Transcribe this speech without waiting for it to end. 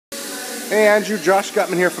Hey Andrew, Josh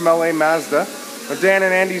Gutman here from LA Mazda. Dan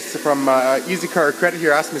and Andy from Easy Car Credit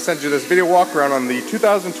here asked me to send you this video walk around on the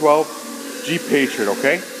 2012 Jeep Patriot,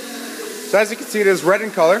 okay? So as you can see, it is red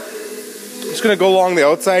in color. I'm just going to go along the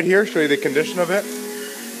outside here, show you the condition of it.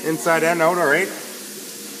 Inside and out, alright?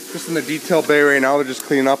 Just in the detail bay right now, they're just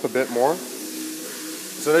cleaning up a bit more.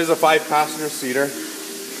 So there's a 5-passenger seater.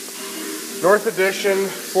 North Edition,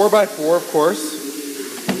 4x4 of course.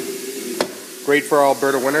 Great for all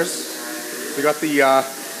Alberta winters. We got the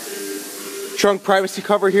trunk privacy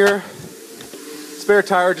cover here. Spare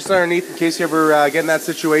tire just underneath in case you ever get in that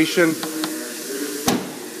situation.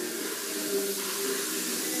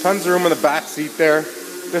 Tons of room in the back seat there.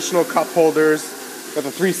 Additional cup holders. Got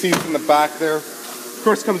the 3 seats in the back there. Of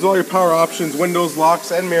course comes with all your power options, windows,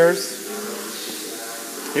 locks, and mirrors.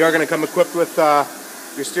 You are going to come equipped with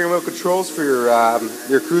your steering wheel controls for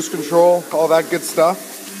your cruise control, all that good stuff.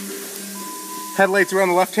 Headlights are on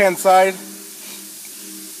the left-hand side.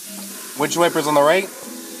 Windshield wipers on the right.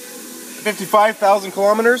 55,000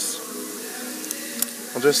 kilometers.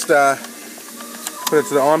 I'll just put it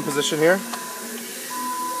to the on position here.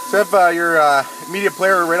 So you have your media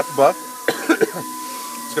player right up above.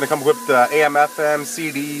 It's going to come equipped with AM, FM,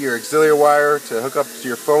 CD, your auxiliary wire to hook up to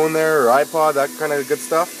your phone there, or iPod, that kind of good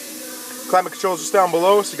stuff. Climate controls just down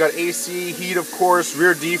below, so you got AC, heat of course,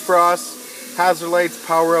 rear defrost, hazard lights,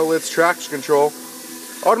 power outlets, traction control,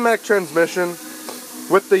 automatic transmission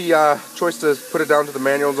with the choice to put it down to the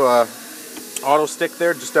manual auto stick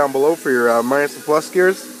there just down below for your minus and plus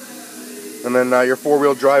gears. And then your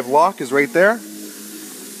 4-wheel drive lock is right there.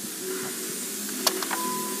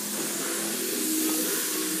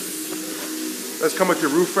 Does come with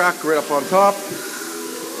your roof rack right up on top.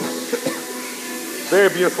 Very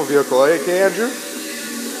beautiful vehicle, okay Andrew?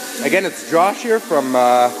 Again, it's Josh here from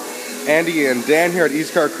Andy and Dan here at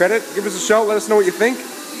Easy Car Credit. Give us a shout, let us know what you think.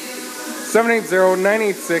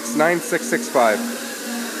 780-986-9665.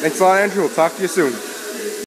 Thanks a lot, Andrew. We'll talk to you soon.